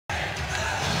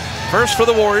First for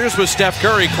the Warriors was Steph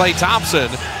Curry, Klay Thompson,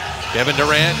 Kevin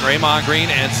Durant, Draymond Green,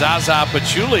 and Zaza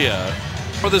Pachulia.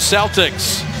 For the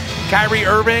Celtics, Kyrie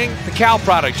Irving, the Cal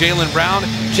product, Jaylen Brown,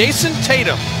 Jason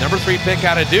Tatum, number 3 pick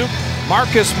out of Duke,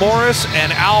 Marcus Morris,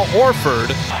 and Al Horford.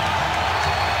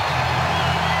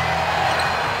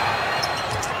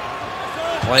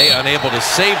 Klay unable to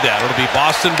save that. It'll be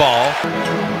Boston ball.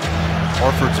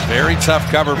 Horford's a very tough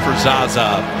cover for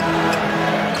Zaza.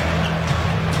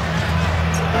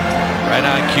 Right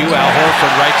on cue, Al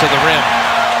Horford right to the rim.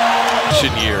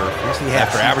 Year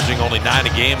after averaging only 9 a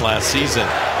game last season.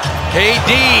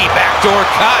 KD, backdoor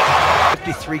cut.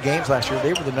 53 games last year.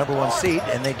 They were the #1 seed,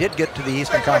 and they did get to the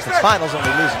Eastern Conference Finals, only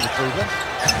losing to Cleveland.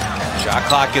 Shot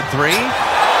clock at 3,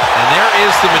 and there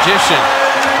is the magician.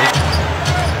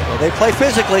 Well, they play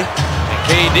physically. And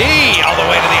KD all the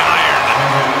way to the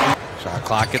iron. Shot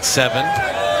clock at 7.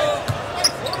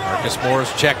 Marcus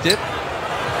Morris checked it.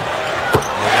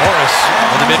 Morris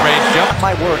with the mid-range jump.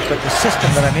 Might work, but the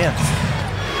system that I'm in,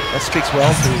 that speaks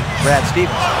well to Brad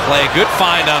Stevens. Klay, good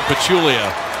find on Pachulia.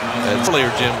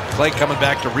 Earlier, Jim, Klay coming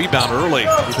back to rebound early.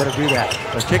 You better do that,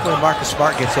 particularly Marcus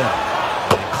Smart gets in.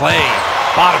 Klay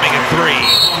bottoming at 3.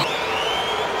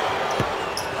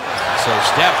 So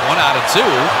Steph 1 out of 2,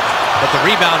 but the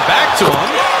rebound back to him,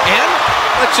 and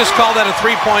let's just call that a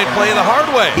 3-point play the hard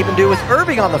way. Even do with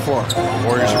Irving on the floor. The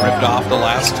Warriors ripped off the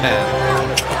last 10.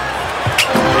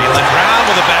 Jaylen Brown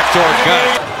with a backdoor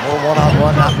cut. More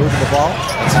one-on-one, not moving the ball.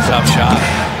 That's a tough shot.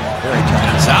 Very tough.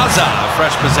 And Zaza,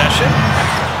 fresh possession.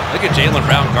 Look at Jaylen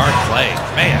Brown guard Klay.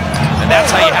 Man, and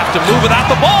that's how you have to move without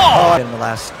the ball. In the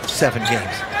last 7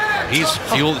 games. He's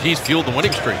fueled the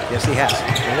winning streak. Yes, he has.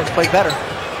 Everyone's played better.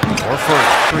 Horford.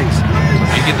 Threes.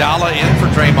 Iguodala in for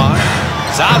Draymond.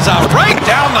 Zaza right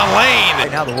down the lane.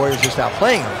 Right now the Warriors just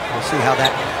outplaying them. We'll see how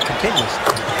that continues.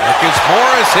 Marcus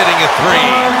Morris hitting a 3.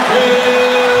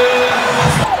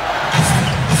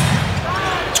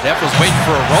 Steph was waiting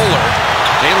for a roller.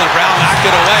 Jaylen Brown knocked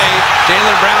it away.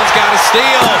 Jaylen Brown's got a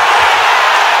steal.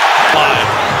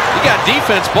 He got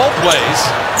defense both ways.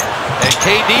 And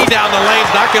KD down the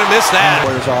lane's not going to miss that.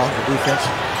 Warriors all the defense.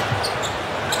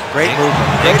 Great movement.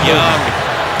 Nick Young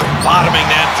bottoming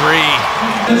that 3.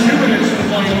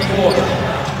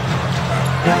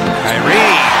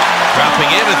 Kyrie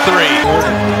dropping in a 3.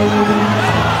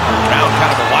 Brown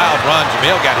kind of a wild run.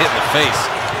 JaVale got hit in the face.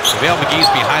 JaVale McGee's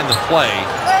behind the play.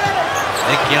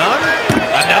 Nick Young,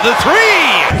 another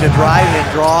 3! To drive and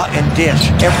draw and dish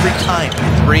every time.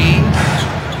 3.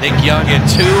 Nick Young at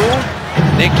 2.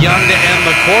 Nick Young to end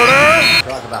the quarter.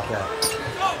 Talk about that.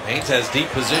 Haynes has deep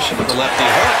position with the lefty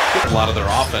hook. A lot of their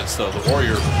offense, though. The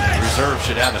Warrior reserve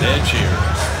should have an edge here.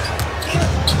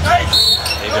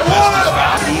 David West is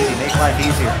fouled. Easy, make life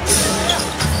easier.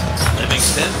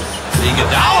 Livingston,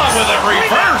 Iguodala with a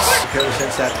reverse.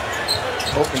 Since that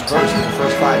opening burst in the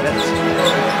first 5 minutes.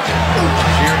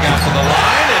 Shear got to the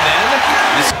line, and then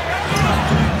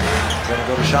gonna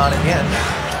go to Sean again.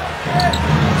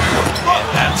 And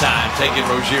that time, taking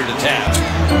Rozier to tap.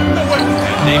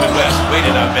 And David West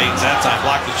waited on Baines that time,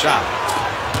 blocked the shot.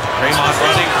 Draymond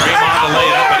running, Draymond to lay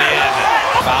it up and in.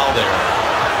 Foul there.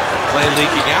 Klay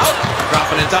leaking out,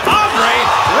 dropping it to Andre.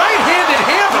 Right-handed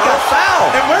hammer. Got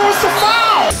fouled. And where was the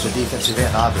foul? It's a defensive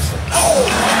end, obviously.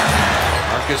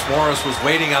 Marcus Morris was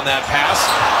waiting on that pass,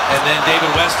 and then David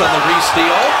West on the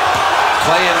re-steal.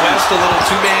 Klay and West a little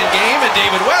 2-man game, and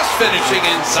David West finishing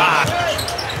inside.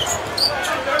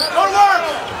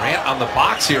 Durant on the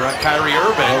box here on Kyrie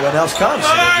Irving. No one else comes.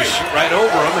 Just shoot right over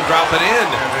him and drop it in.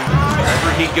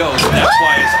 Wherever he goes, and that's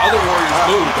why his other Warriors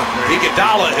move.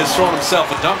 Iguodala has thrown himself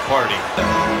a dunk party.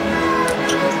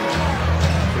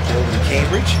 Over to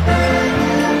Cambridge.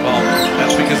 Well,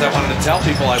 that's because I wanted to tell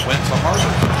people I went to Harvard.